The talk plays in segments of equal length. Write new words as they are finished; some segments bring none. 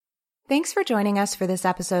Thanks for joining us for this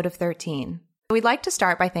episode of 13. We'd like to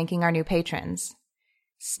start by thanking our new patrons.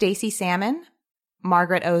 Stacy Salmon,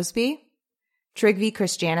 Margaret Osby, Trygve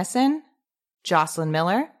Christiansen, Jocelyn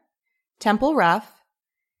Miller, Temple Ruff,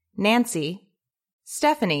 Nancy,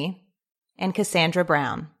 Stephanie, and Cassandra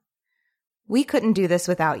Brown. We couldn't do this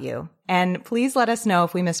without you, and please let us know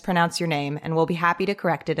if we mispronounce your name, and we'll be happy to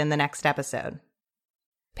correct it in the next episode.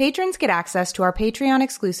 Patrons get access to our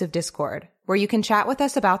Patreon-exclusive Discord, where you can chat with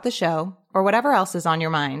us about the show or whatever else is on your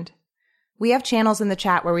mind. We have channels in the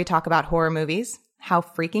chat where we talk about horror movies, how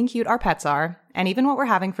freaking cute our pets are, and even what we're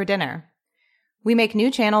having for dinner. We make new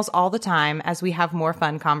channels all the time as we have more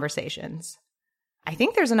fun conversations. I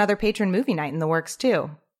think there's another patron movie night in the works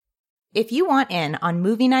too. If you want in on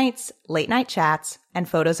movie nights, late night chats, and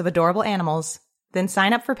photos of adorable animals, then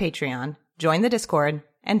sign up for Patreon, join the Discord,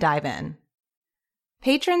 and dive in.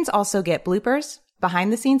 Patrons also get bloopers,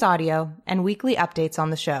 behind-the-scenes audio, and weekly updates on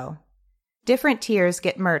the show. Different tiers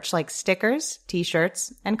get merch like stickers,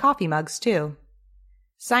 t-shirts, and coffee mugs too.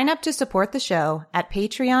 Sign up to support the show at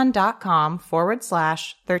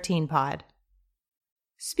patreon.com/13pod.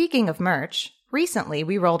 Speaking of merch, recently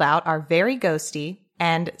we rolled out our very ghosty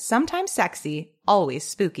and sometimes sexy, always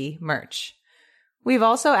spooky merch. We've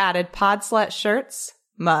also added Podslut shirts,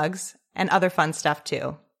 mugs, and other fun stuff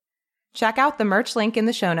too. Check out the merch link in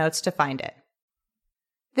the show notes to find it.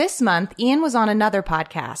 This month, Ian was on another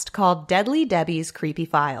podcast called Deadly Debbie's Creepy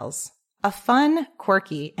Files, a fun,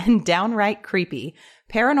 quirky, and downright creepy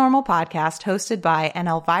paranormal podcast hosted by an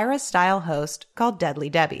Elvira-style host called Deadly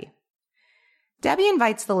Debbie. Debbie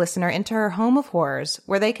invites the listener into her home of horrors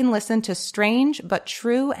where they can listen to strange but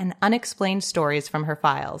true and unexplained stories from her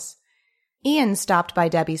files. Ian stopped by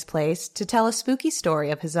Debbie's place to tell a spooky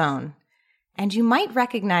story of his own, and you might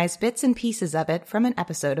recognize bits and pieces of it from an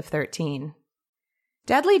episode of 13.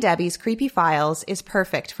 Deadly Debbie's Creepy Files is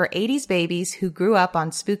perfect for 80s babies who grew up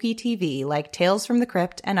on spooky TV like Tales from the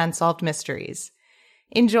Crypt and Unsolved Mysteries.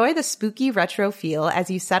 Enjoy the spooky retro feel as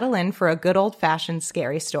you settle in for a good old-fashioned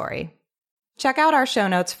scary story. Check out our show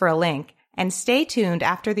notes for a link, and stay tuned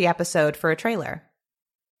after the episode for a trailer.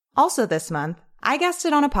 Also this month, I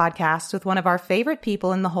guested on a podcast with one of our favorite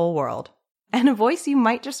people in the whole world, and a voice you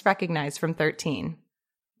might just recognize from 13.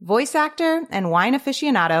 Voice actor and wine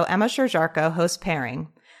aficionado Emma Sherr-Ziarko hosts Pairing,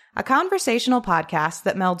 a conversational podcast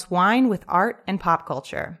that melds wine with art and pop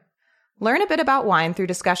culture. Learn a bit about wine through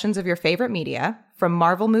discussions of your favorite media, from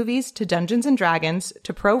Marvel movies to Dungeons & Dragons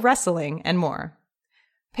to pro wrestling and more.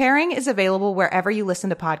 Pairing is available wherever you listen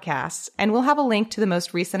to podcasts, and we'll have a link to the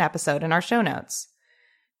most recent episode in our show notes.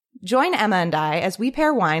 Join Emma and I as we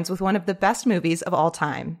pair wines with one of the best movies of all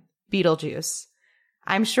time, Beetlejuice.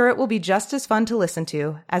 I'm sure it will be just as fun to listen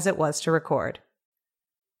to as it was to record.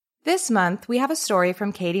 This month, we have a story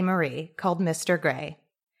from Katie Marie called Mr. Grey.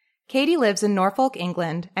 Katie lives in Norfolk,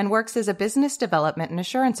 England, and works as a business development and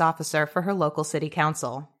assurance officer for her local city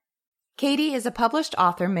council. Katie is a published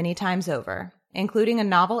author many times over, including a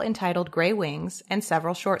novel entitled Grey Wings and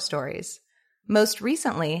several short stories. Most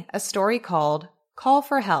recently, a story called Call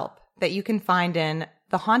for Help that you can find in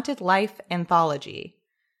The Haunted Life Anthology.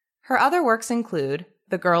 Her other works include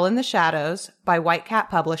The Girl in the Shadows by White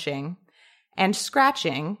Cat Publishing and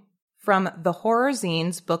Scratching from the Horror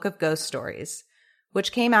Zine's Book of Ghost Stories,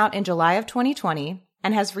 which came out in July of 2020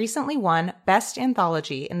 and has recently won Best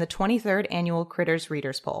Anthology in the 23rd Annual Critters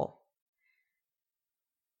Readers Poll.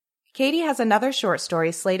 Katie has another short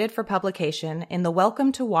story slated for publication in the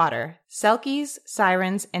Welcome to Water, Selkies,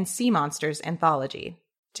 Sirens, and Sea Monsters anthology,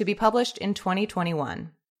 to be published in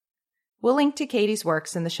 2021. We'll link to Katie's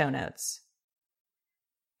works in the show notes.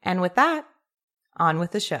 And with that, on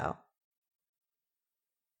with the show.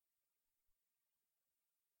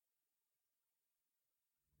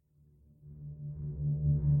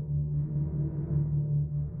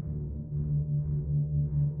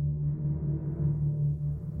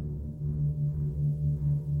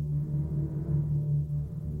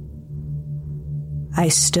 I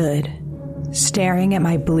stood, staring at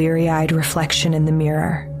my bleary-eyed reflection in the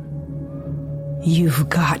mirror. You've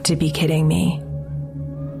got to be kidding me.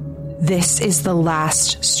 This is the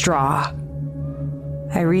last straw.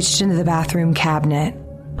 I reached into the bathroom cabinet,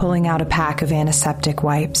 pulling out a pack of antiseptic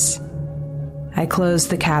wipes. I closed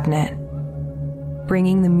the cabinet,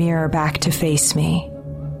 bringing the mirror back to face me.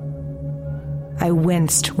 I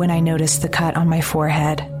winced when I noticed the cut on my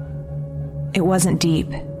forehead. It wasn't deep,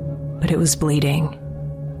 but it was bleeding.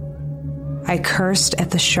 I cursed at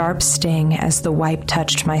the sharp sting as the wipe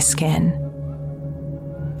touched my skin.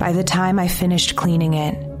 By the time I finished cleaning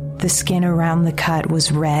it, the skin around the cut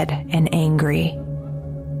was red and angry.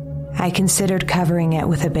 I considered covering it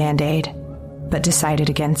with a Band-Aid, but decided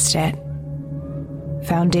against it.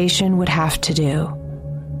 Foundation would have to do.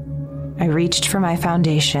 I reached for my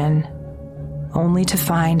foundation, only to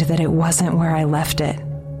find that it wasn't where I left it.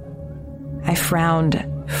 I frowned,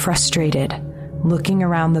 frustrated, looking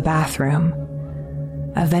around the bathroom,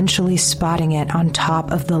 eventually spotting it on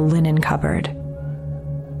top of the linen cupboard.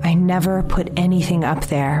 I never put anything up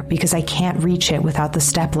there because I can't reach it without the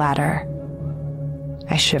stepladder.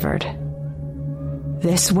 I shivered.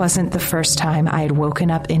 This wasn't the first time I had woken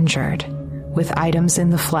up injured, with items in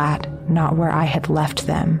the flat not where I had left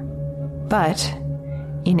them, but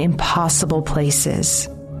in impossible places.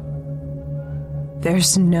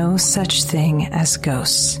 There's no such thing as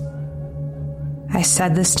ghosts. I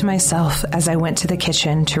said this to myself as I went to the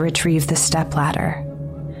kitchen to retrieve the stepladder.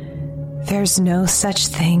 There's no such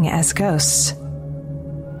thing as ghosts.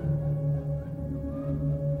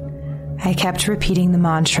 I kept repeating the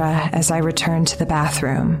mantra as I returned to the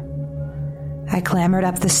bathroom. I clambered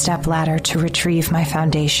up the stepladder to retrieve my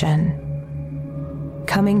foundation.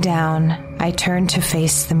 Coming down, I turned to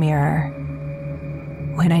face the mirror.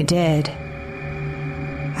 When I did,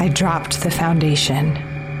 I dropped the foundation.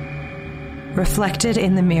 Reflected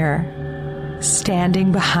in the mirror,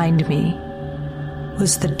 standing behind me,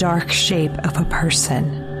 was the dark shape of a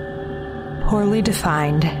person, poorly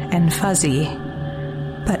defined and fuzzy,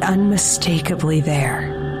 but unmistakably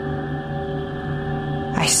there.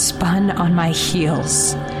 I spun on my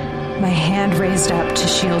heels, my hand raised up to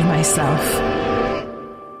shield myself.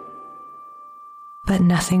 But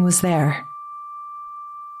nothing was there.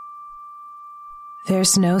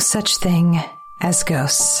 There's no such thing as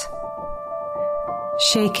ghosts.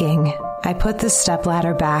 Shaking, I put the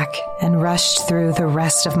stepladder back and rushed through the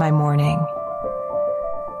rest of my morning.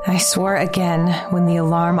 I swore again when the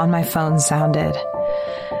alarm on my phone sounded.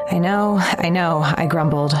 I know, I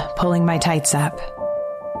grumbled, pulling my tights up.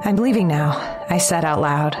 I'm leaving now, I said out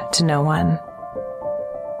loud to no one.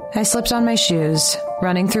 I slipped on my shoes.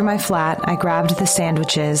 Running through my flat, I grabbed the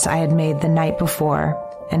sandwiches I had made the night before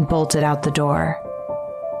and bolted out the door.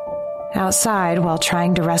 Outside, while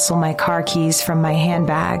trying to wrestle my car keys from my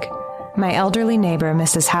handbag, my elderly neighbor,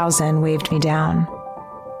 Mrs. Housen, waved me down.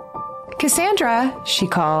 "Cassandra," she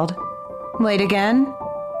called. "Late again?"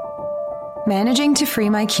 Managing to free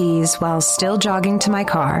my keys while still jogging to my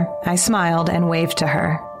car, I smiled and waved to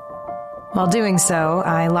her. While doing so,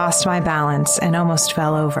 I lost my balance and almost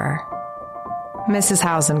fell over. Mrs.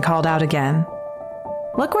 Housen called out again.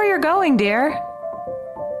 "Look where you're going, dear."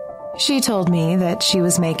 She told me that she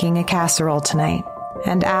was making a casserole tonight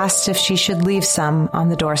and asked if she should leave some on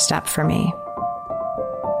the doorstep for me.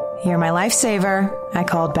 "You're my lifesaver," I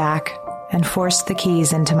called back and forced the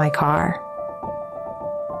keys into my car.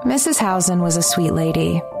 Mrs. Housen was a sweet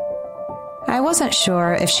lady. I wasn't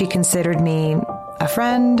sure if she considered me a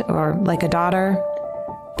friend or like a daughter,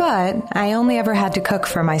 but I only ever had to cook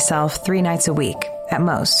for myself 3 nights a week, at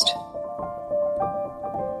most.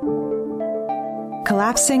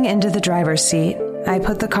 Collapsing into the driver's seat, I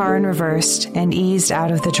put the car in reverse and eased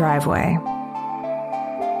out of the driveway.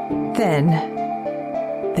 Then,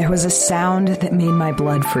 there was a sound that made my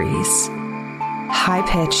blood freeze.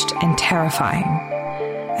 High-pitched and terrifying.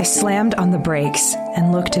 I slammed on the brakes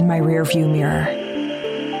and looked in my rearview mirror.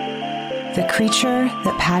 The creature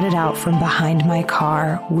that padded out from behind my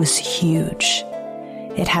car was huge.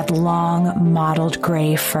 It had long, mottled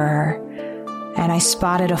gray fur, and I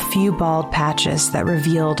spotted a few bald patches that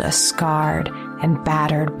revealed a scarred and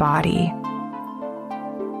battered body.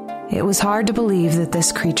 It was hard to believe that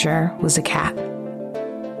this creature was a cat.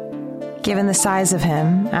 Given the size of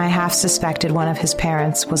him, I half suspected one of his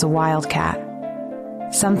parents was a wildcat,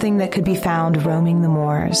 something that could be found roaming the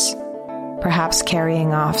moors, perhaps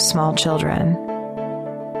carrying off small children.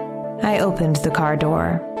 I opened the car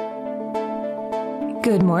door.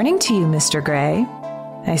 "Good morning to you, Mr. Gray,"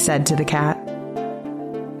 I said to the cat.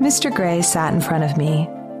 Mr. Gray sat in front of me,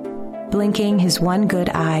 blinking his one good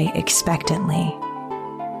eye expectantly.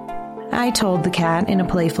 I told the cat in a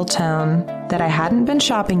playful tone that I hadn't been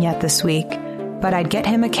shopping yet this week, but I'd get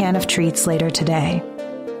him a can of treats later today.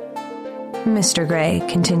 Mr. Gray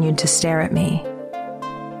continued to stare at me.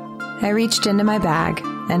 I reached into my bag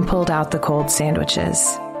and pulled out the cold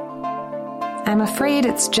sandwiches. "I'm afraid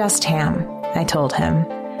it's just ham," I told him,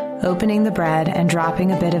 opening the bread and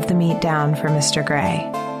dropping a bit of the meat down for Mr.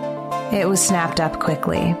 Gray. It was snapped up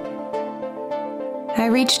quickly. I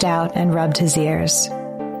reached out and rubbed his ears.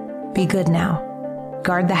 "Be good now.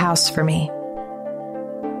 Guard the house for me."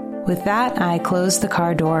 With that, I closed the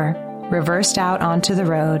car door, reversed out onto the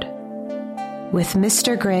road, with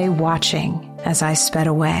Mr. Gray watching as I sped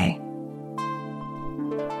away.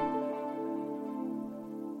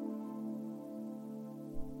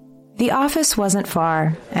 The office wasn't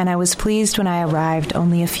far, and I was pleased when I arrived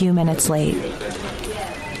only a few minutes late.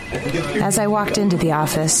 As I walked into the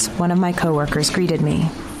office, one of my coworkers greeted me.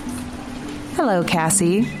 "Hello,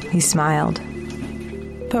 Cassie," he smiled.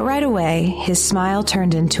 But right away, his smile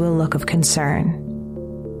turned into a look of concern.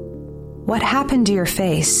 "What happened to your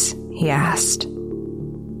face?" he asked.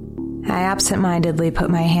 I absent-mindedly put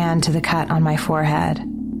my hand to the cut on my forehead.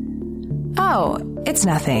 "Oh, it's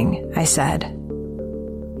nothing," I said.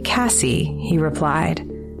 "Cassie," he replied,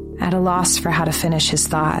 at a loss for how to finish his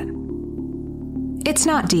thought. "It's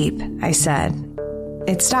not deep," I said.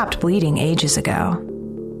 "It stopped bleeding ages ago."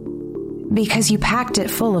 "Because you packed it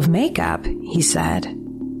full of makeup," he said.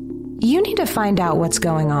 "You need to find out what's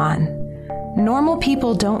going on. Normal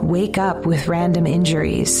people don't wake up with random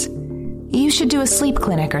injuries. You should do a sleep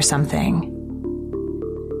clinic or something."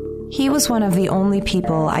 He was one of the only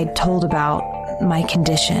people I'd told about my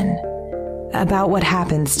condition, about what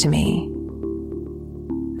happens to me.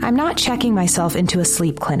 "I'm not checking myself into a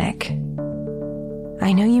sleep clinic."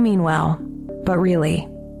 "I know you mean well, but really,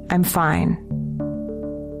 I'm fine."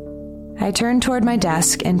 I turned toward my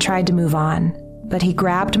desk and tried to move on, but he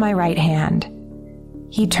grabbed my right hand.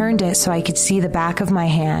 He turned it so I could see the back of my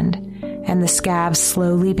hand and the scab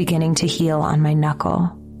slowly beginning to heal on my knuckle.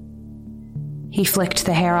 He flicked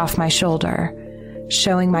the hair off my shoulder,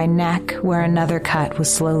 showing my neck where another cut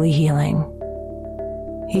was slowly healing.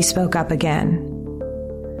 He spoke up again.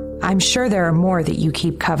 "I'm sure there are more that you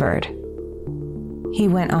keep covered." He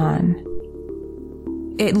went on.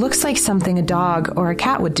 "It looks like something a dog or a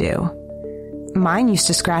cat would do. Mine used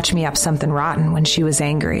to scratch me up something rotten when she was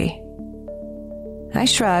angry." I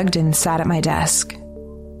shrugged and sat at my desk.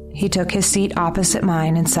 He took his seat opposite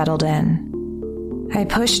mine and settled in. I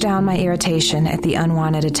pushed down my irritation at the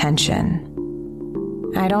unwanted attention.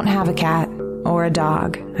 "I don't have a cat or a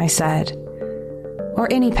dog," I said. "Or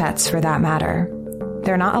any pets for that matter.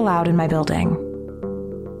 They're not allowed in my building."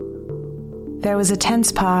 There was a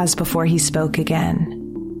tense pause before he spoke again.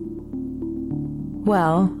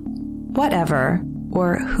 "Well, whatever,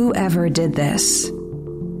 or whoever did this,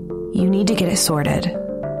 you need to get it sorted.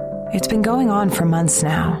 It's been going on for months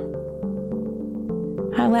now."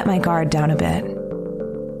 I let my guard down a bit.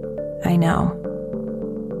 I know.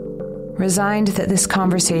 Resigned that this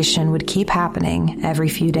conversation would keep happening every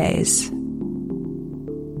few days.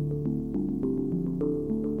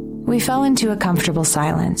 We fell into a comfortable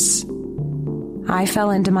silence. I fell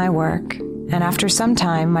into my work, and after some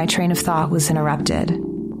time, my train of thought was interrupted.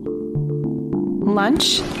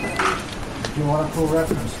 "Lunch?" You want a full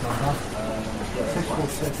reference number?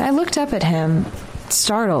 I looked up at him,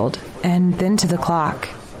 startled, and then to the clock.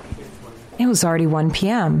 It was already 1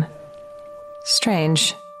 p.m.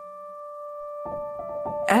 Strange.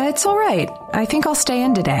 "It's all right. I think I'll stay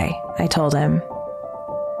in today," I told him.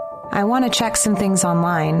 "I want to check some things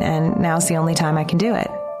online, and now's the only time I can do it."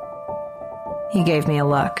 He gave me a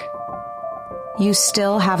look. "You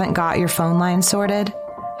still haven't got your phone line sorted?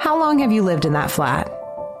 How long have you lived in that flat?"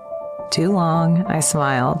 "Too long," I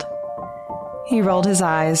smiled. He rolled his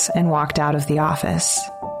eyes and walked out of the office.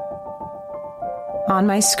 On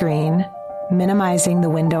my screen, minimizing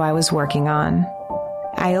the window I was working on,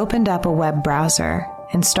 I opened up a web browser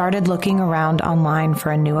and started looking around online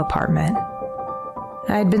for a new apartment.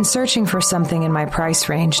 I'd been searching for something in my price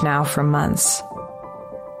range now for months,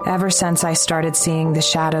 ever since I started seeing the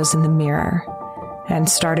shadows in the mirror and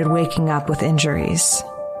started waking up with injuries.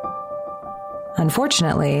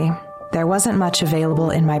 Unfortunately, there wasn't much available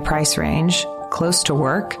in my price range, close to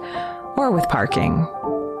work, or with parking.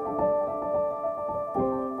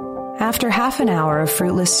 After half an hour of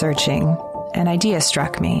fruitless searching, an idea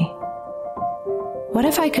struck me. What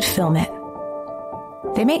if I could film it?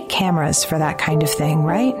 They make cameras for that kind of thing,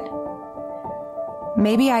 right?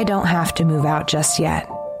 Maybe I don't have to move out just yet.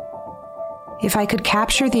 If I could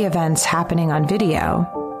capture the events happening on video,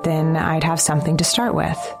 then I'd have something to start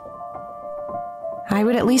with. I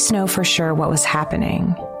would at least know for sure what was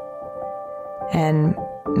happening. And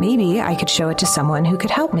maybe I could show it to someone who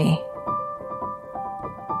could help me.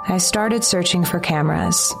 I started searching for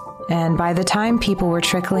cameras, and by the time people were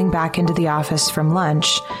trickling back into the office from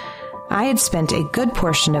lunch, I had spent a good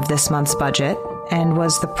portion of this month's budget and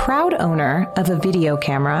was the proud owner of a video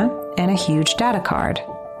camera and a huge data card.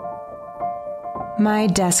 My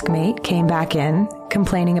desk mate came back in,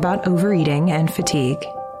 complaining about overeating and fatigue.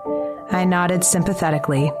 I nodded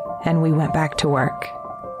sympathetically, and we went back to work.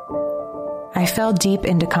 I fell deep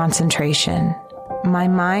into concentration, my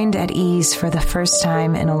mind at ease for the first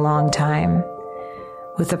time in a long time,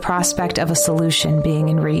 with the prospect of a solution being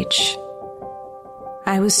in reach.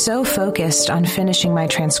 I was so focused on finishing my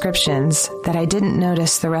transcriptions that I didn't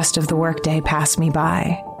notice the rest of the workday pass me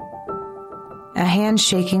by. A hand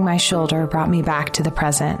shaking my shoulder brought me back to the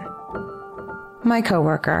present. My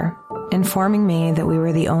coworker, informing me that we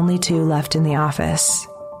were the only two left in the office.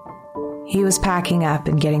 He was packing up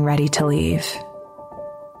and getting ready to leave.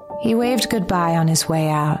 He waved goodbye on his way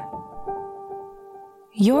out.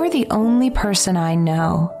 You're the only person I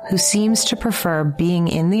know who seems to prefer being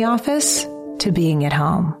in the office to being at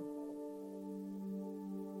home.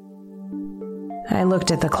 I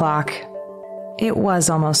looked at the clock. It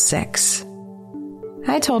was almost 6.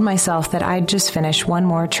 I told myself that I'd just finish one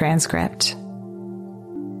more transcript.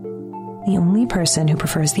 The only person who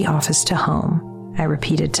prefers the office to home, I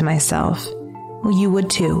repeated to myself. Well, you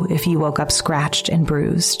would too if you woke up scratched and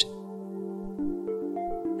bruised.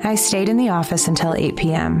 I stayed in the office until 8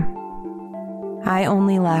 p.m. I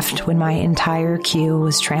only left when my entire queue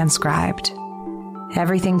was transcribed.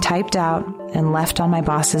 Everything typed out and left on my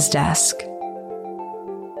boss's desk.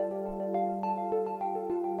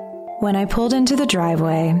 When I pulled into the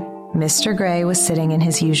driveway, Mr. Gray was sitting in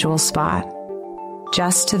his usual spot,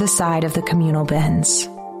 just to the side of the communal bins.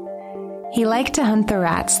 He liked to hunt the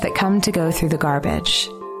rats that come to go through the garbage.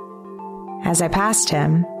 As I passed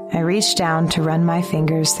him, I reached down to run my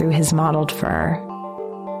fingers through his mottled fur.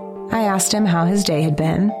 I asked him how his day had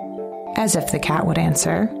been, as if the cat would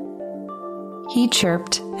answer. He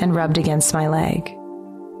chirped and rubbed against my leg.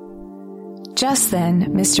 Just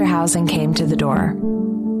then, Mr. Housen came to the door.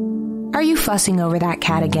 Are you fussing over that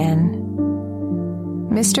cat again?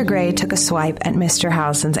 Mr. Gray took a swipe at Mr.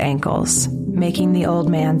 Housen's ankles, making the old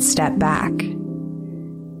man step back.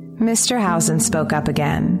 Mr. Housen spoke up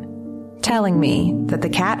again, telling me that the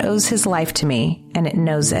cat owes his life to me and it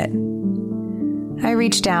knows it. I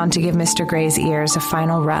reached down to give Mr. Gray's ears a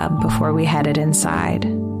final rub before we headed inside.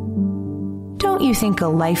 Don't you think a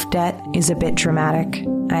life debt is a bit dramatic?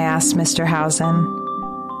 I asked Mr. Housen.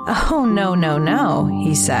 Oh, no,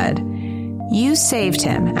 he said. You saved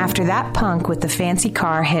him after that punk with the fancy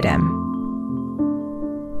car hit him.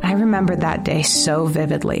 I remembered that day so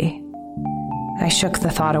vividly. I shook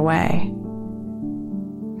the thought away.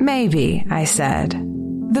 Maybe, I said.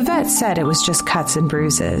 The vet said it was just cuts and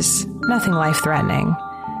bruises, nothing life-threatening.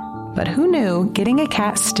 But who knew getting a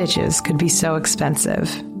cat stitches could be so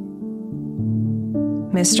expensive?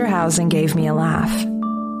 Mr. Housen gave me a laugh.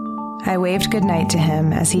 I waved goodnight to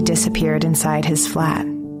him as he disappeared inside his flat.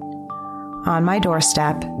 On my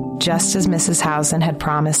doorstep, just as Mrs. Housen had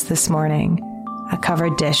promised this morning, a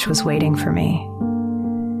covered dish was waiting for me.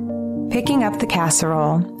 Picking up the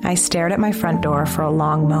casserole, I stared at my front door for a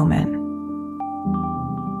long moment.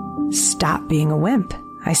 Stop being a wimp,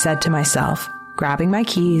 I said to myself, grabbing my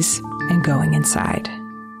keys and going inside.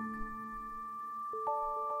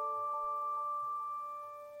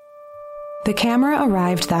 The camera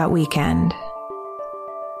arrived that weekend.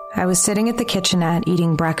 I was sitting at the kitchenette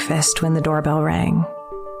eating breakfast when the doorbell rang.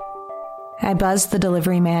 I buzzed the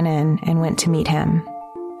delivery man in and went to meet him.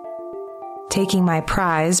 Taking my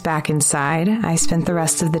prize back inside, I spent the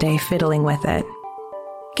rest of the day fiddling with it,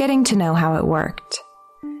 getting to know how it worked,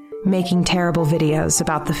 making terrible videos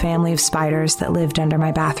about the family of spiders that lived under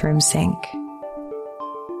my bathroom sink.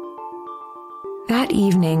 That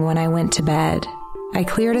evening when I went to bed, I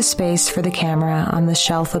cleared a space for the camera on the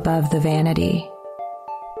shelf above the vanity.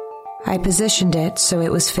 I positioned it so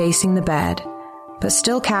it was facing the bed, but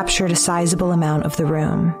still captured a sizable amount of the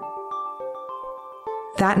room.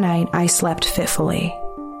 That night, I slept fitfully,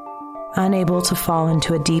 unable to fall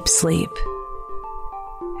into a deep sleep.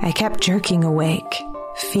 I kept jerking awake,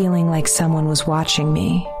 feeling like someone was watching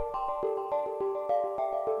me.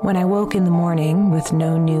 When I woke in the morning with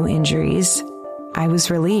no new injuries, I was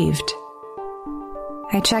relieved.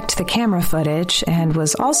 I checked the camera footage and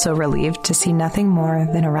was also relieved to see nothing more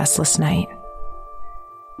than a restless night.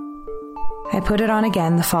 I put it on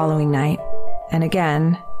again the following night, and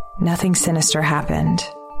again, nothing sinister happened.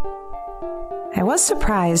 I was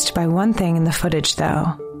surprised by one thing in the footage,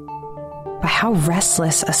 though, by how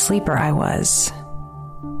restless a sleeper I was.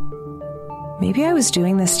 Maybe I was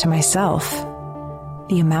doing this to myself.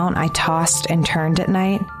 The amount I tossed and turned at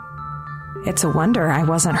night. It's a wonder I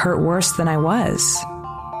wasn't hurt worse than I was.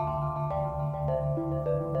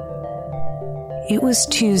 It was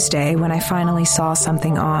Tuesday when I finally saw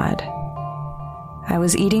something odd. I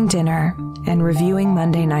was eating dinner and reviewing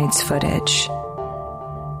Monday night's footage.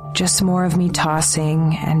 Just more of me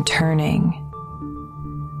tossing and turning.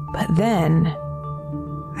 But then,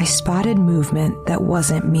 I spotted movement that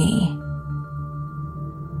wasn't me.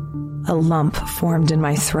 A lump formed in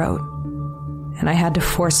my throat, and I had to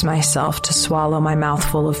force myself to swallow my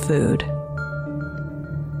mouthful of food.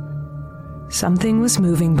 Something was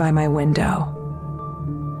moving by my window.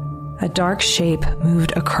 A dark shape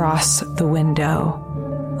moved across the window,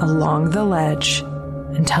 along the ledge,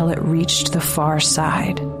 until it reached the far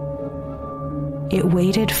side. It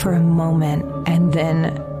waited for a moment, and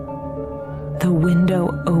then the window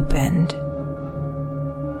opened.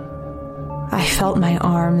 I felt my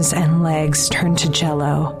arms and legs turn to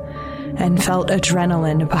jello and felt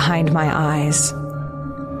adrenaline behind my eyes.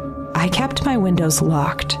 I kept my windows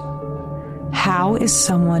locked. How is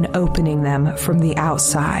someone opening them from the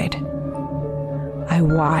outside? I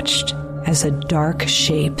watched as a dark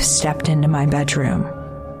shape stepped into my bedroom.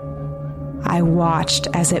 I watched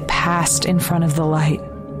as it passed in front of the light,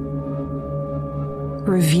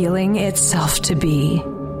 revealing itself to be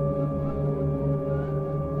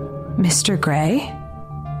Mr. Gray?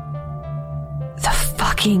 The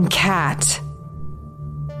fucking cat.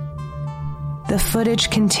 The footage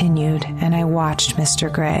continued, and I watched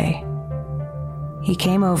Mr. Gray. He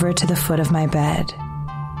came over to the foot of my bed.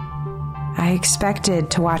 I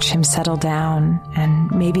expected to watch him settle down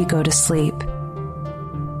and maybe go to sleep.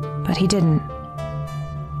 But he didn't.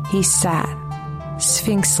 He sat,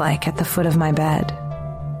 sphinx-like at the foot of my bed,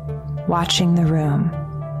 watching the room,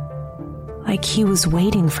 like he was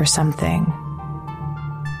waiting for something.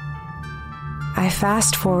 I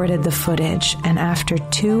fast-forwarded the footage, and after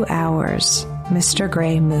 2 hours, Mr.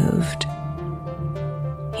 Gray moved.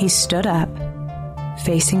 He stood up,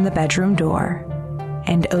 facing the bedroom door,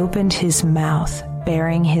 and opened his mouth,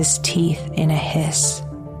 baring his teeth in a hiss.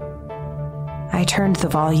 I turned the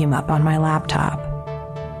volume up on my laptop.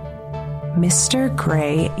 Mr.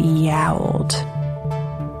 Gray yowled,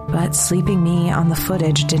 but sleeping me on the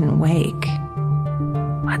footage didn't wake.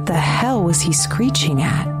 What the hell was he screeching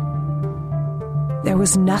at? There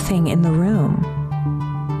was nothing in the room,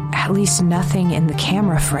 at least nothing in the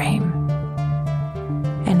camera frame.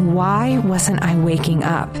 And why wasn't I waking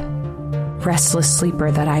up? Restless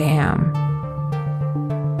sleeper that I am.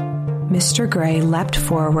 Mr. Gray leapt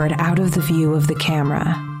forward out of the view of the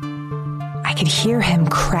camera. I could hear him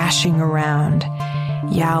crashing around,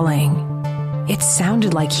 yowling. It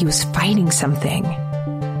sounded like he was fighting something.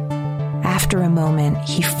 After a moment,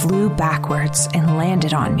 he flew backwards and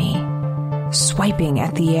landed on me, swiping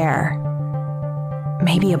at the air.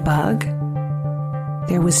 Maybe a bug?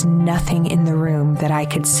 There was nothing in the room that I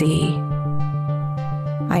could see.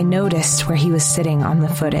 I noticed where he was sitting on the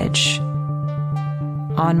footage.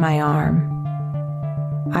 On my arm.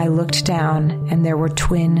 I looked down, and there were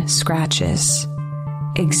twin scratches.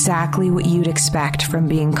 Exactly what you'd expect from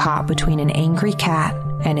being caught between an angry cat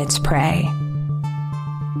and its prey.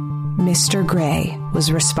 Mr. Gray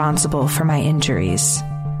was responsible for my injuries.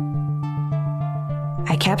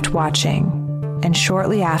 I kept watching, and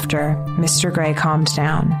shortly after, Mr. Gray calmed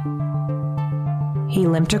down. He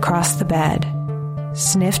limped across the bed,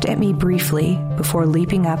 sniffed at me briefly before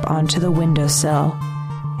leaping up onto the windowsill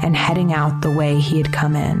and heading out the way he had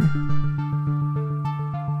come in.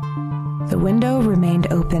 The window remained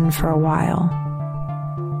open for a while,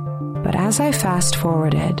 but as I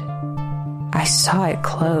fast-forwarded, I saw it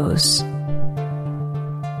close.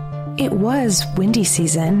 It was windy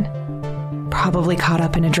season, probably caught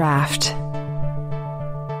up in a draft.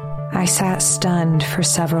 I sat stunned for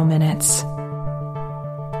several minutes.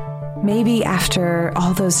 Maybe after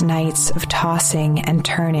all those nights of tossing and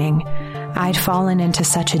turning, I'd fallen into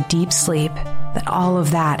such a deep sleep that all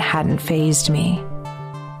of that hadn't fazed me.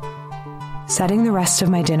 Setting the rest of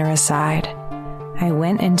my dinner aside, I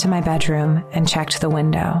went into my bedroom and checked the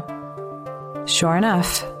window. Sure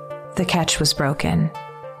enough, the catch was broken.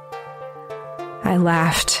 I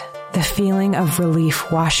laughed, the feeling of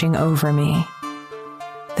relief washing over me.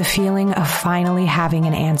 The feeling of finally having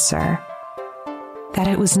an answer. That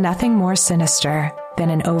it was nothing more sinister than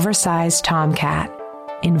an oversized tomcat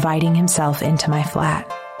inviting himself into my flat.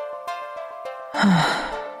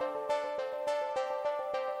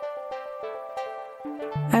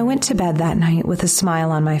 I went to bed that night with a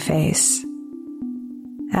smile on my face.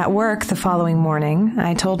 At work the following morning,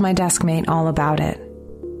 I told my desk mate all about it.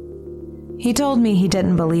 He told me he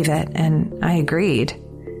didn't believe it, and I agreed.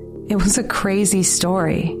 It was a crazy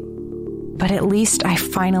story, but at least I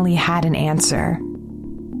finally had an answer.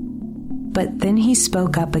 But then he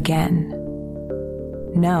spoke up again.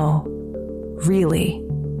 No, really,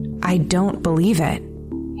 I don't believe it,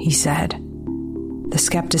 he said, the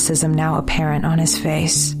skepticism now apparent on his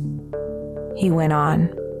face. He went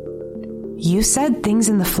on. You said things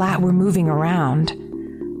in the flat were moving around.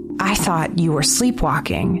 I thought you were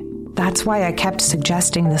sleepwalking. That's why I kept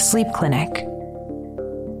suggesting the sleep clinic.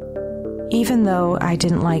 Even though I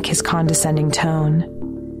didn't like his condescending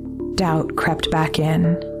tone, doubt crept back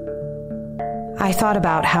in. I thought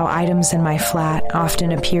about how items in my flat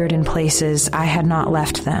often appeared in places I had not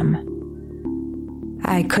left them.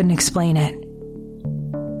 I couldn't explain it.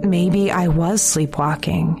 Maybe I was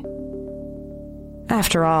sleepwalking.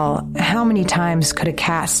 After all, how many times could a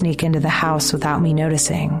cat sneak into the house without me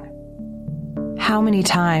noticing? How many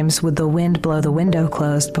times would the wind blow the window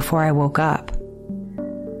closed before I woke up?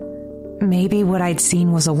 Maybe what I'd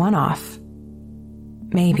seen was a one-off.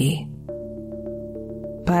 Maybe.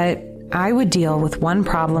 But I would deal with one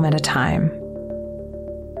problem at a time.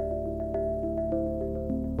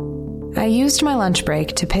 I used my lunch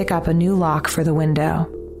break to pick up a new lock for the window.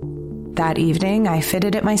 That evening, I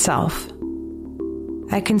fitted it myself.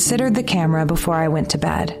 I considered the camera before I went to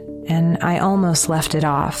bed, and I almost left it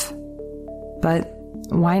off. But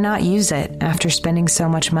why not use it after spending so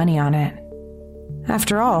much money on it?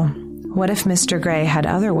 After all, what if Mr. Gray had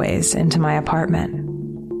other ways into my apartment?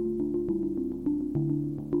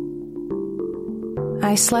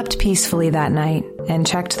 I slept peacefully that night and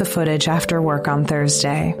checked the footage after work on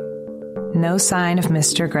Thursday. No sign of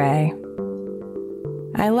Mr. Gray.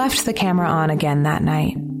 I left the camera on again that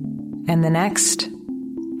night, and the next,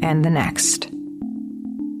 and the next.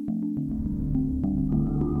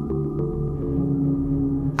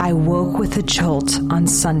 I woke with a jolt on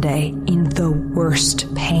Sunday in the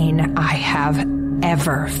worst pain I have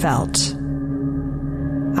ever felt.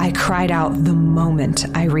 I cried out the moment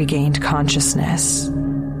I regained consciousness.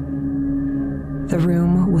 The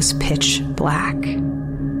room was pitch black.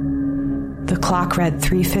 The clock read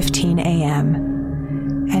 3:15 a.m.,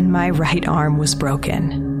 and my right arm was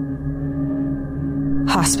broken.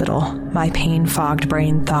 Hospital, my pain-fogged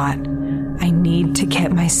brain thought. I need to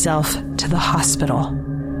get myself to the hospital.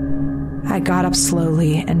 I got up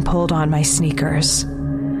slowly and pulled on my sneakers.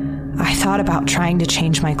 I thought about trying to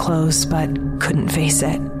change my clothes, but couldn't face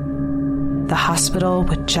it. The hospital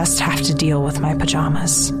would just have to deal with my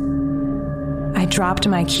pajamas. I dropped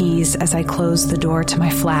my keys as I closed the door to my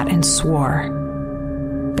flat and swore.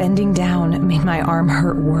 Bending down made my arm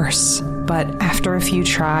hurt worse, but after a few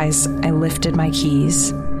tries, I lifted my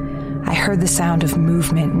keys. I heard the sound of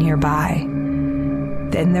movement nearby.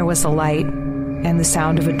 Then there was a light and the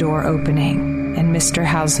sound of a door opening and Mr.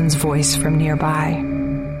 Housen's voice from nearby.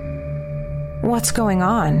 "What's going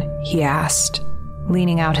on?" he asked,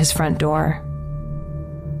 leaning out his front door.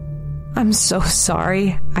 "I'm so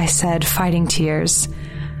sorry," I said, fighting tears.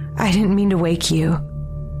 "I didn't mean to wake you."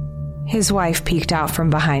 His wife peeked out from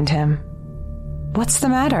behind him. "What's the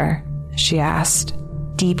matter?" she asked,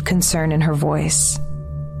 deep concern in her voice.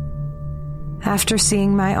 After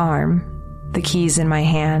seeing my arm, the keys in my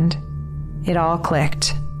hand, it all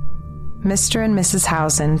clicked. Mr. and Mrs.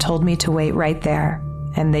 Housen told me to wait right there,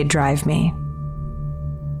 and they'd drive me.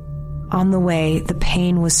 On the way, the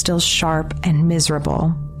pain was still sharp and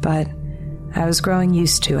miserable, but I was growing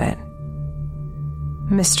used to it.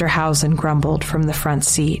 Mr. Housen grumbled from the front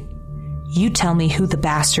seat. "You tell me who the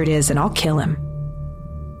bastard is and I'll kill him."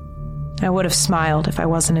 I would have smiled if I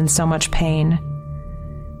wasn't in so much pain.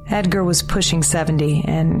 Edgar was pushing 70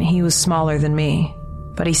 and he was smaller than me,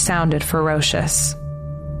 but he sounded ferocious.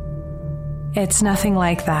 "It's nothing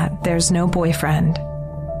like that. There's no boyfriend."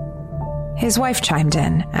 His wife chimed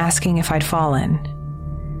in, asking if I'd fallen.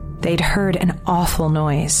 They'd heard an awful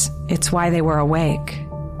noise. It's why they were awake.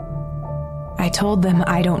 I told them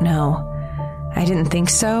I don't know. I didn't think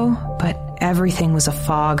so, but everything was a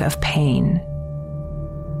fog of pain.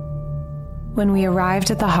 When we arrived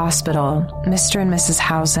at the hospital, Mr. and Mrs.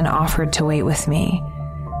 Housen offered to wait with me,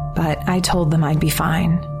 but I told them I'd be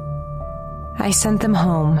fine. I sent them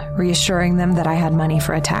home, reassuring them that I had money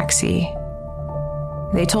for a taxi.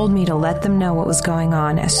 They told me to let them know what was going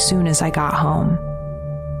on as soon as I got home.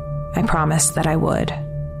 I promised that I would.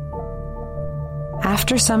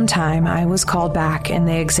 After some time, I was called back and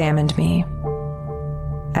they examined me.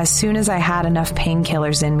 As soon as I had enough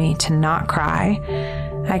painkillers in me to not cry,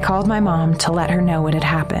 I called my mom to let her know what had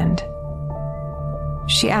happened.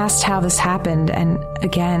 She asked how this happened, and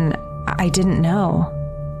again, I didn't know.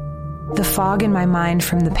 The fog in my mind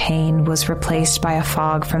from the pain was replaced by a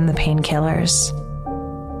fog from the painkillers.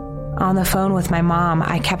 On the phone with my mom,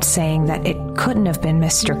 I kept saying that it couldn't have been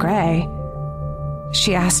Mr. Gray.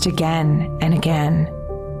 She asked again and again,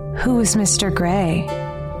 "Who is Mr. Gray?"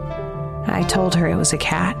 I told her it was a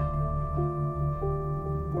cat.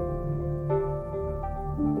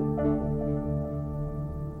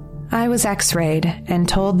 I was x-rayed and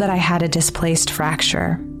told that I had a displaced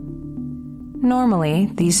fracture. Normally,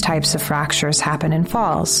 these types of fractures happen in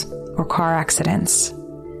falls or car accidents.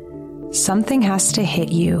 Something has to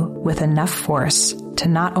hit you with enough force to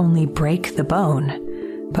not only break the bone,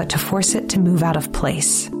 but to force it to move out of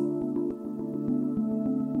place.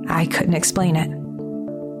 I couldn't explain it.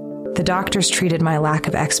 The doctors treated my lack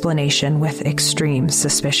of explanation with extreme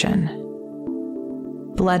suspicion.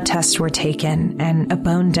 Blood tests were taken and a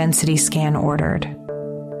bone density scan ordered.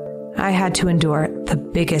 I had to endure the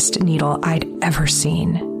biggest needle I'd ever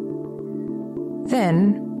seen.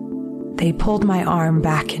 Then, they pulled my arm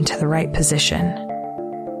back into the right position.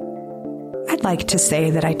 I'd like to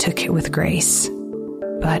say that I took it with grace,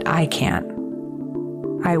 but I can't.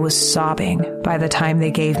 I was sobbing by the time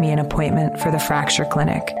they gave me an appointment for the fracture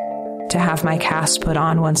clinic to have my cast put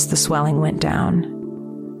on once the swelling went down.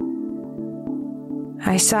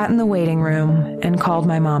 I sat in the waiting room and called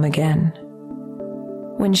my mom again.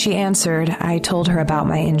 When she answered, I told her about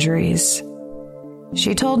my injuries.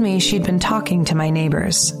 She told me she'd been talking to my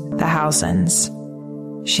neighbors, the Housens.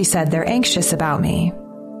 She said they're anxious about me.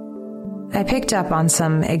 I picked up on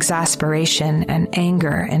some exasperation and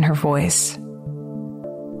anger in her voice.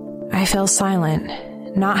 I fell silent,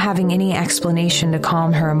 not having any explanation to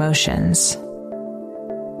calm her emotions.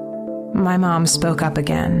 My mom spoke up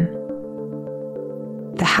again.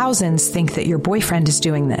 The Housens think that your boyfriend is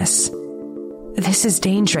doing this. This is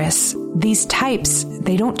dangerous. These types,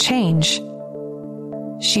 they don't change.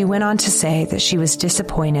 She went on to say that she was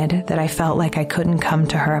disappointed that I felt like I couldn't come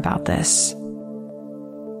to her about this.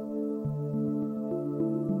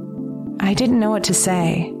 I didn't know what to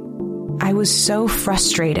say. I was so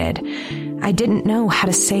frustrated. I didn't know how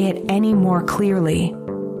to say it any more clearly.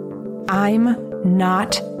 I'm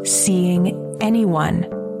not seeing anyone.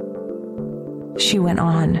 She went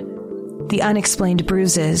on. The unexplained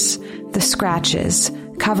bruises, the scratches,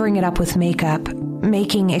 covering it up with makeup,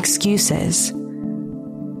 making excuses.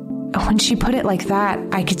 When she put it like that,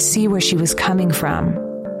 I could see where she was coming from.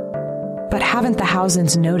 But haven't the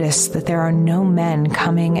Housens noticed that there are no men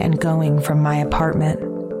coming and going from my apartment?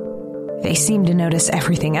 They seem to notice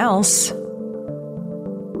everything else.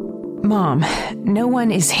 Mom, no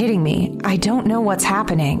one is hitting me. I don't know what's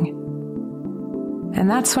happening. And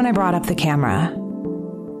that's when I brought up the camera.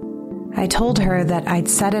 I told her that I'd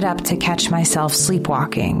set it up to catch myself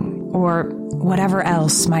sleepwalking, or whatever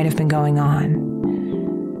else might have been going on.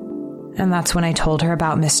 And that's when I told her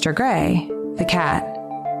about Mr. Gray, the cat,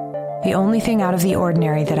 the only thing out of the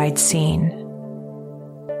ordinary that I'd seen.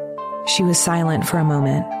 She was silent for a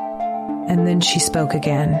moment, and then she spoke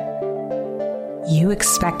again. You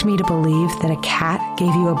expect me to believe that a cat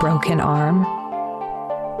gave you a broken arm?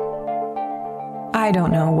 I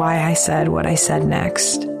don't know why I said what I said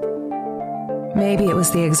next. Maybe it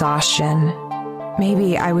was the exhaustion.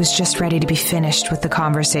 Maybe I was just ready to be finished with the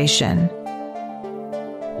conversation.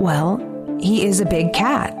 Well, he is a big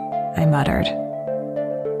cat, I muttered.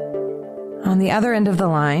 On the other end of the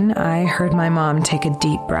line, I heard my mom take a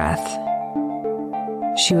deep breath.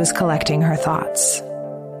 She was collecting her thoughts.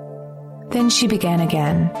 Then she began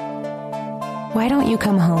again. Why don't you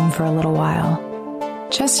come home for a little while?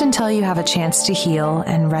 Just until you have a chance to heal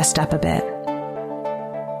and rest up a bit.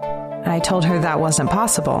 I told her that wasn't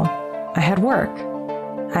possible. I had work.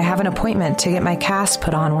 I have an appointment to get my cast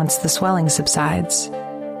put on once the swelling subsides.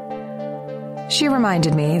 She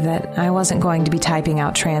reminded me that I wasn't going to be typing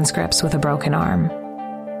out transcripts with a broken arm.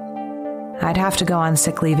 I'd have to go on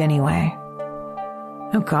sick leave anyway.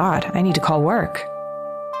 Oh God, I need to call work.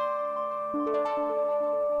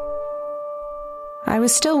 I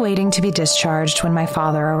was still waiting to be discharged when my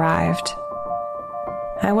father arrived.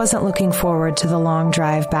 I wasn't looking forward to the long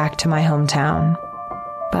drive back to my hometown,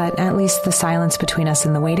 but at least the silence between us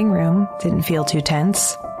in the waiting room didn't feel too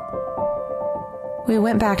tense. We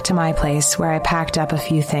went back to my place where I packed up a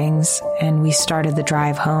few things and we started the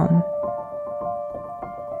drive home.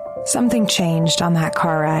 Something changed on that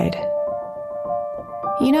car ride.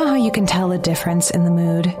 You know how you can tell a difference in the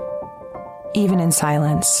mood, even in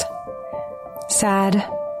silence? Sad,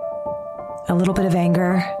 a little bit of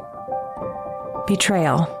anger,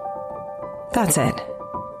 betrayal. That's it.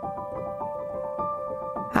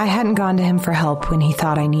 I hadn't gone to him for help when he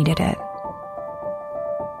thought I needed it.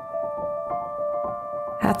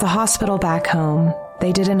 At the hospital back home,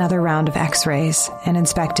 they did another round of x-rays and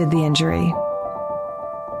inspected the injury.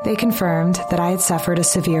 They confirmed that I had suffered a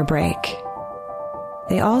severe break.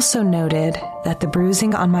 They also noted that the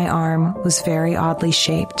bruising on my arm was very oddly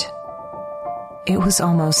shaped. It was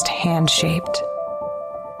almost hand-shaped.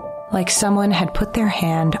 Like someone had put their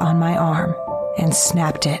hand on my arm and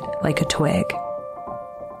snapped it like a twig.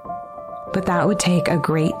 But that would take a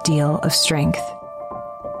great deal of strength,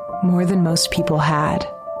 more than most people had.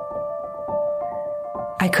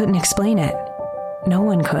 I couldn't explain it. No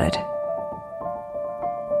one could.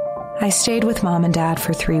 I stayed with Mom and Dad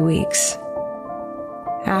for 3 weeks.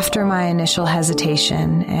 After my initial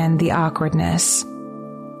hesitation and the awkwardness,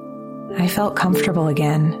 I felt comfortable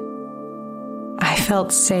again. I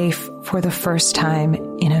felt safe for the first time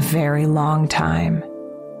in a very long time.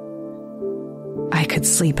 I could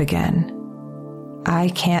sleep again. I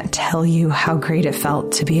can't tell you how great it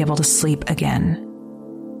felt to be able to sleep again.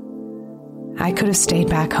 I could have stayed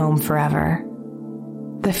back home forever.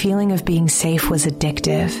 The feeling of being safe was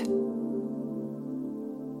addictive.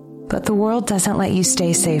 But the world doesn't let you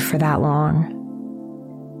stay safe for that long.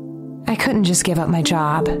 I couldn't just give up my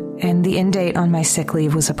job, and the end date on my sick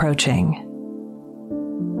leave was approaching.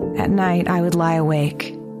 At night, I would lie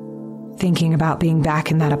awake, thinking about being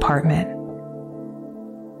back in that apartment.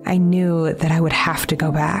 I knew that I would have to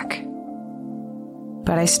go back.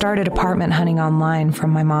 But I started apartment hunting online from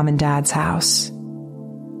my mom and dad's house.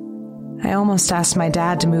 I almost asked my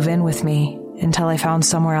dad to move in with me until I found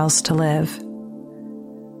somewhere else to live.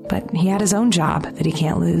 But he had his own job that he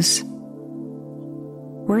can't lose.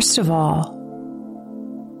 Worst of all,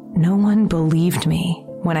 no one believed me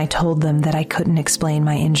when I told them that I couldn't explain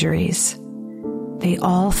my injuries. They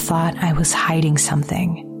all thought I was hiding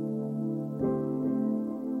something.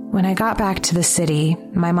 When I got back to the city,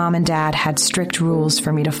 my mom and dad had strict rules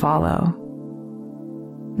for me to follow.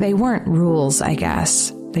 They weren't rules, I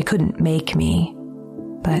guess. They couldn't make me,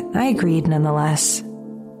 but I agreed nonetheless.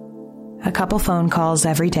 A couple phone calls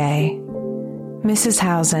every day. Mrs.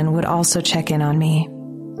 Housen would also check in on me,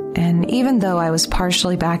 and even though I was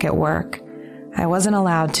partially back at work, I wasn't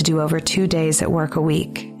allowed to do over 2 days at work a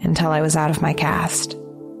week until I was out of my cast.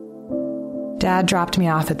 Dad dropped me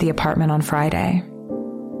off at the apartment on Friday.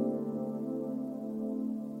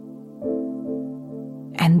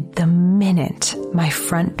 And the minute my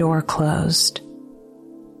front door closed,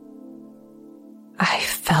 I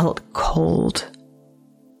felt cold.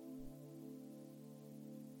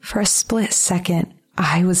 For a split second,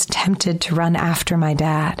 I was tempted to run after my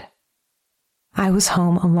dad. I was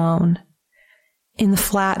home alone, in the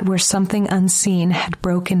flat where something unseen had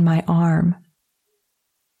broken my arm.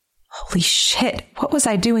 Holy shit, what was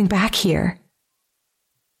I doing back here?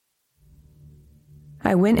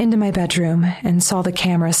 I went into my bedroom and saw the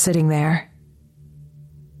camera sitting there.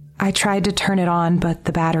 I tried to turn it on, but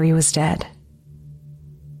the battery was dead.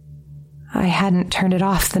 I hadn't turned it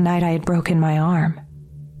off the night I had broken my arm.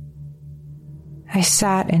 I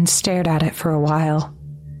sat and stared at it for a while,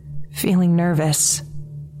 feeling nervous.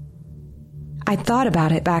 I'd thought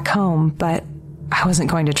about it back home, but I wasn't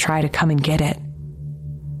going to try to come and get it.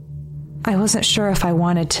 I wasn't sure if I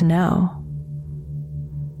wanted to know.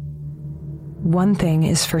 One thing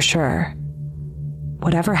is for sure.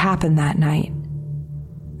 Whatever happened that night,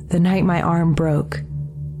 the night my arm broke,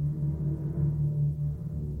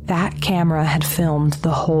 that camera had filmed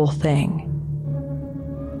the whole thing.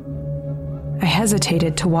 I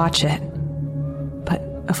hesitated to watch it, but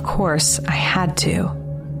of course I had to.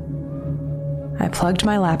 I plugged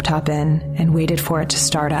my laptop in and waited for it to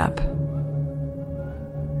start up.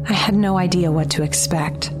 I had no idea what to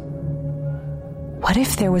expect. What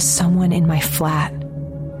if there was someone in my flat?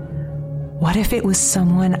 What if it was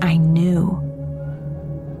someone I knew?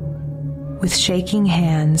 With shaking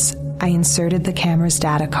hands, I inserted the camera's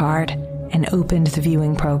data card and opened the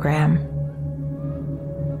viewing program.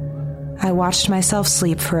 I watched myself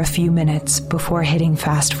sleep for a few minutes before hitting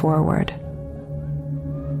fast forward.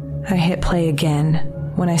 I hit play again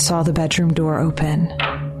when I saw the bedroom door open.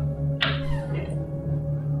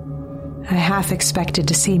 I half expected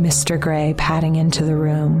to see Mr. Gray padding into the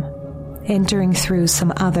room, entering through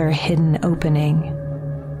some other hidden opening.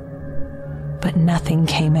 But nothing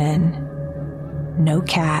came in. No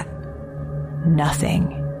cat.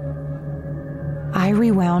 Nothing. I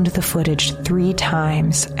rewound the footage 3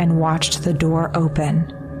 times and watched the door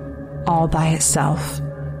open, all by itself.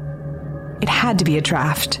 It had to be a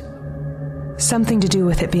draft. Something to do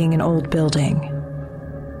with it being an old building.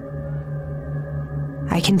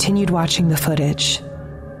 I continued watching the footage,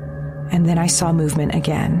 and then I saw movement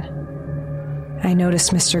again. I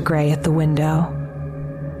noticed Mr. Gray at the window,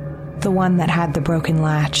 the one that had the broken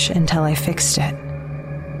latch until I fixed it.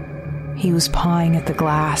 He was pawing at the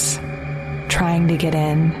glass, trying to get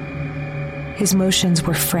in. His motions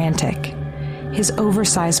were frantic, his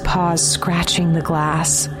oversized paws scratching the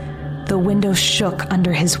glass. The window shook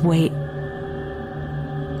under his weight.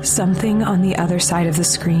 Something on the other side of the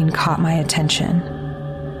screen caught my attention.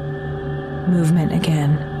 Movement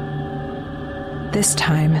again. This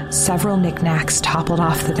time, several knickknacks toppled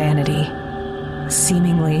off the vanity,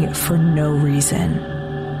 seemingly for no reason.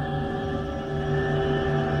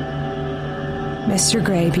 Mr.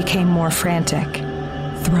 Gray became more frantic,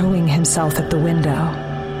 throwing himself at the window.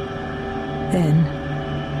 Then,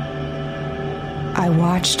 I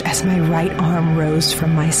watched as my right arm rose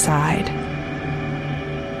from my side.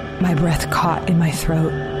 My breath caught in my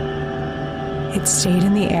throat. It stayed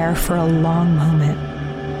in the air for a long moment,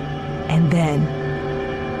 and then,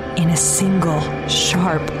 in a single,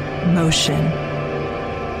 sharp motion,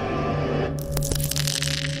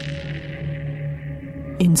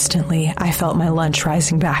 instantly, I felt my lunch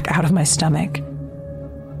rising back out of my stomach.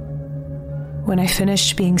 When I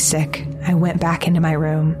finished being sick, I went back into my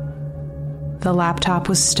room. The laptop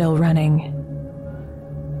was still running.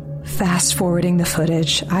 Fast forwarding the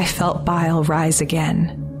footage, I felt bile rise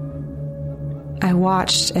again. I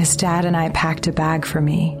watched as Dad and I packed a bag for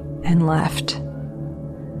me and left.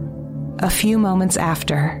 A few moments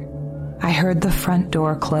after, I heard the front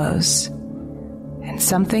door close, and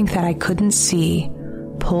something that I couldn't see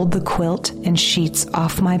pulled the quilt and sheets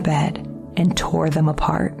off my bed and tore them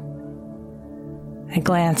apart. I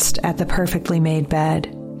glanced at the perfectly made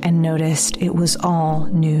bed and noticed it was all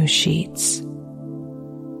new sheets.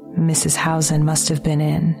 Mrs. Housen must have been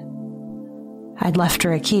in. I'd left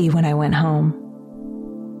her a key when I went home.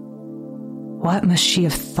 What must she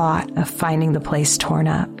have thought of finding the place torn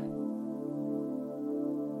up?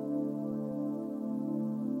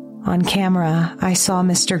 On camera, I saw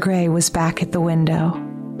Mr. Gray was back at the window,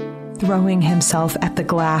 throwing himself at the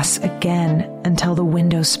glass again until the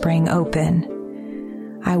window sprang open.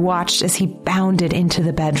 I watched as he bounded into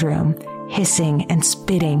the bedroom, hissing and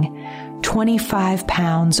spitting 25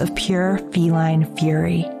 pounds of pure feline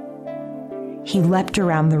fury. He leapt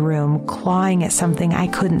around the room, clawing at something I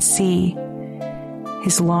couldn't see.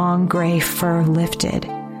 His long gray fur lifted,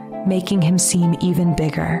 making him seem even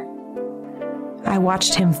bigger. I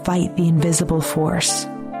watched him fight the invisible force,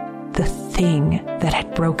 the thing that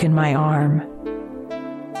had broken my arm.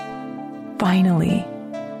 Finally,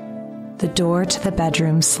 the door to the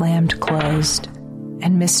bedroom slammed closed,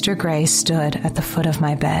 and Mr. Gray stood at the foot of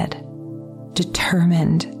my bed,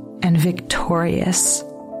 determined and victorious.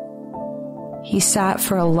 He sat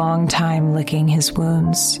for a long time licking his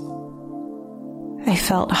wounds. I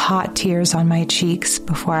felt hot tears on my cheeks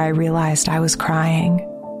before I realized I was crying.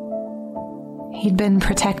 He'd been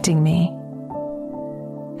protecting me.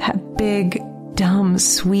 That big, dumb,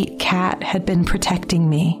 sweet cat had been protecting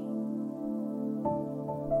me.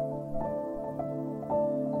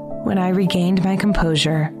 When I regained my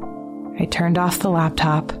composure, I turned off the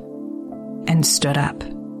laptop and stood up.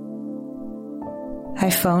 I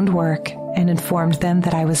phoned work and informed them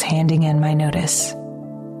that I was handing in my notice.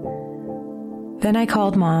 Then I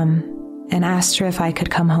called Mom and asked her if I could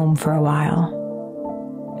come home for a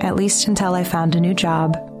while, at least until I found a new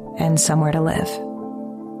job and somewhere to live.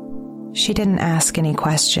 She didn't ask any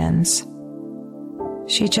questions.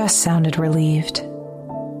 She just sounded relieved.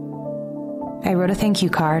 I wrote a thank you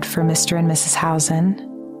card for Mr. and Mrs.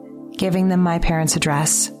 Housen, giving them my parents'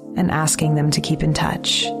 address and asking them to keep in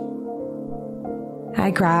touch.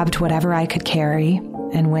 I grabbed whatever I could carry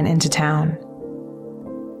and went into town.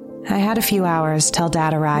 I had a few hours till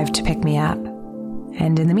Dad arrived to pick me up,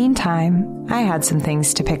 and in the meantime, I had some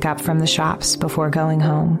things to pick up from the shops before going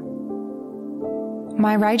home.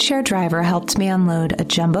 My rideshare driver helped me unload a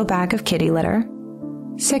jumbo bag of kitty litter,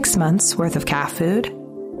 6 months worth of cat food,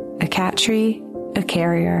 a cat tree, a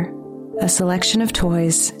carrier, a selection of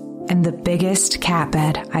toys, and the biggest cat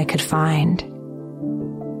bed I could find.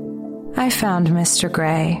 I found Mr.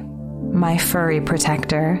 Gray, my furry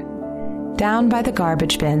protector, down by the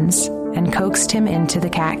garbage bins and coaxed him into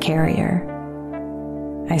the cat carrier.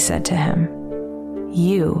 I said to him,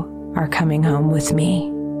 "You are coming home with me."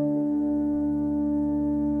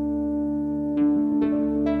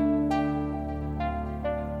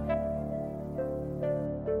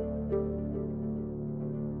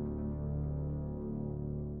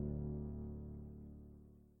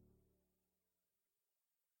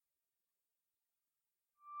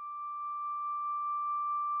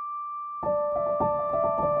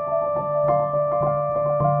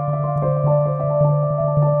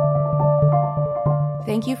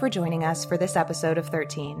 Thank you for joining us for this episode of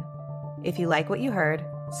 13. If you like what you heard,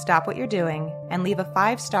 stop what you're doing and leave a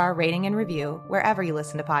 5-star rating and review wherever you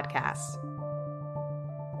listen to podcasts.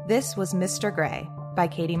 This was Mr. Gray by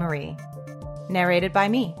Katie Marie. Narrated by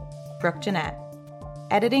me, Brooke Jeanette.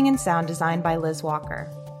 Editing and sound design by Liz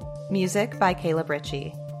Walker. Music by Caleb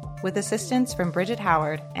Ritchie, with assistance from Bridget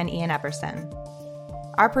Howard and Ian Epperson.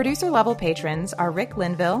 Our producer-level patrons are Rick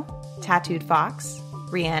Linville, Tattooed Fox,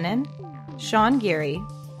 Rhiannon, Sean Geary,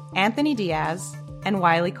 Anthony Diaz, and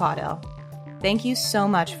Wiley Caudill. Thank you so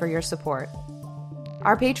much for your support.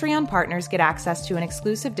 Our Patreon partners get access to an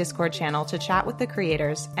exclusive Discord channel to chat with the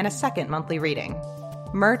creators and a second monthly reading.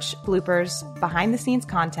 merch, bloopers, behind-the-scenes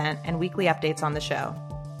content, and weekly updates on the show.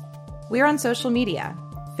 We're on social media,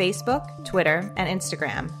 Facebook, Twitter, and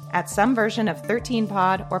Instagram at some version of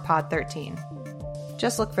 13pod or Pod13.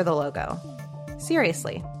 Just look for the logo.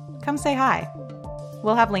 Seriously, come say hi.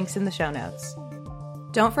 We'll have links in the show notes.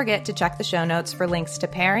 Don't forget to check the show notes for links to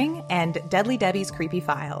Pairing and Deadly Debbie's Creepy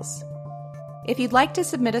Files. If you'd like to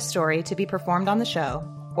submit a story to be performed on the show,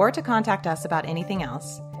 or to contact us about anything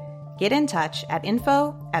else, get in touch at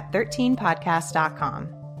info@13podcast.com.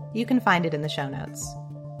 You can find it in the show notes.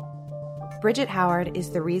 Bridget Howard is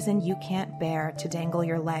the reason you can't bear to dangle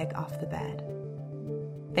your leg off the bed.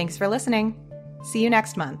 Thanks for listening. See you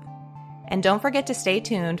next month. And don't forget to stay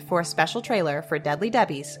tuned for a special trailer for Deadly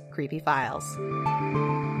Debbie's Creepy Files.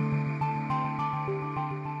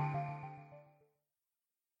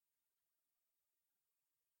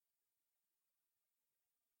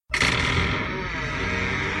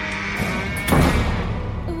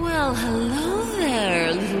 Well, hello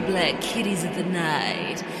there, little black kitties of the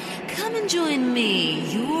night. Come and join me,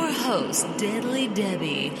 your host, Deadly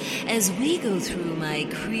Debbie, as we go through my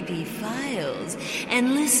creepy files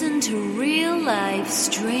and listen to real-life,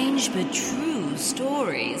 strange but true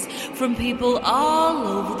stories from people all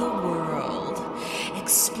over the world.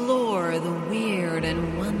 Explore the weird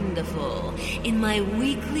and wonderful in my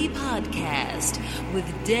weekly podcast with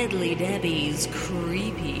Deadly Debbie's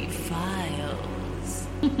Creepy Files.